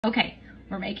Okay,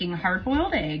 we're making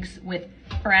hard-boiled eggs with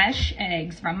fresh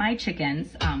eggs from my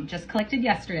chickens, just collected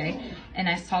yesterday. And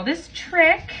I saw this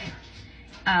trick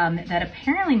that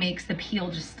apparently makes the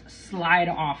peel just slide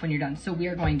off when you're done. So we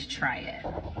are going to try it.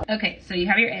 Okay, so you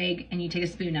have your egg and you take a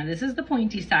spoon. Now this is the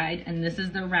pointy side and this is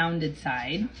the rounded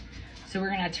side. So we're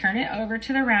gonna turn it over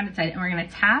to the rounded side and we're gonna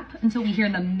tap until we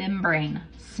hear the membrane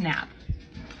snap.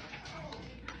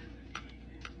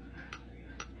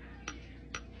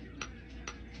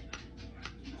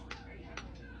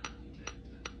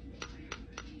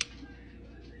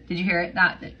 Did you hear it?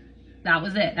 That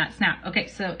was it, that snap. Okay,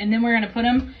 so, and then we're gonna put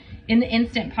them in the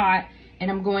Instant Pot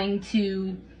and I'm going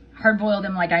to hard boil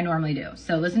them like I normally do.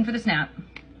 So listen for the snap.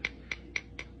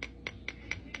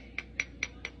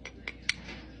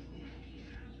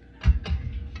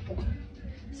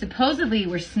 Supposedly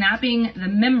we're snapping the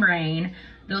membrane.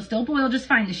 They'll still boil just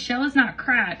fine. The shell is not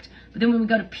cracked, but then when we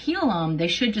go to peel them, they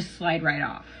should just slide right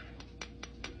off.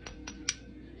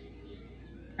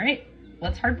 All right,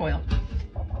 let's hard boil.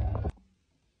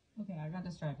 Okay, I got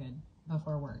distracted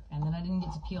before work, and then I didn't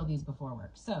get to peel these before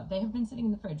work. So they have been sitting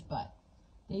in the fridge, but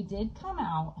they did come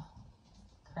out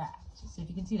cracked. So if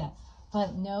you can see that,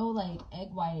 but no like egg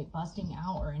white busting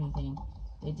out or anything.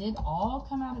 They did all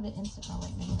come out of the Instant. Oh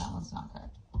wait, maybe that one's not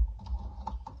cracked.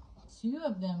 2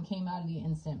 of them came out of the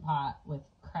Instant Pot with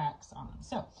cracks on them.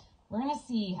 So we're gonna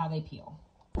see how they peel.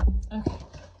 Okay,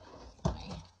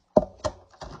 my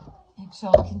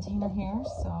eggshell container here.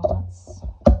 So let's.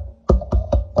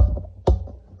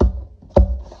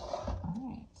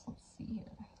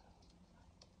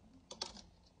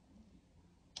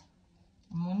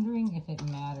 I'm wondering if it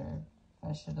mattered.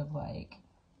 I should have like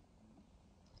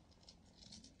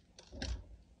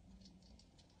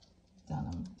done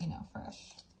them, you know,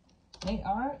 fresh.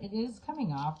 It is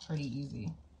coming off pretty easy.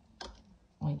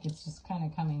 Like it's just kind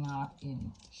of coming off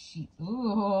in sheet.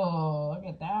 Ooh, look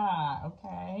at that.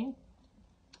 Okay.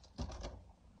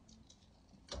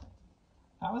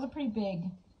 That was a pretty big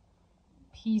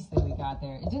piece that we got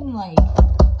there. It didn't like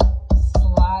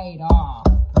slide off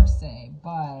per se,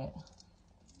 but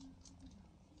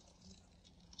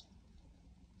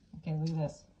okay, look at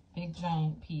this. Big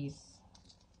giant piece.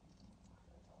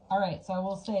 All right, so I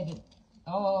will say that,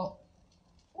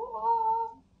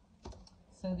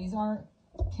 so these are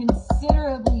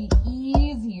considerably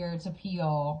easier to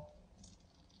peel.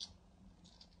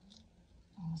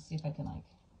 Let's see if I can like,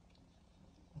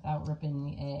 without ripping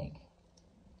the egg.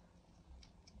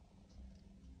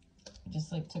 I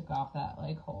just like took off that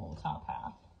like whole top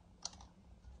half.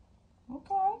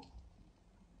 Okay.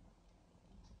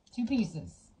 2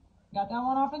 pieces. Got that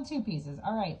one off in 2 pieces.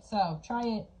 All right, so try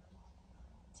it.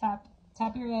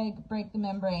 Tap your egg, break the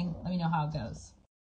membrane. Let me know how it goes.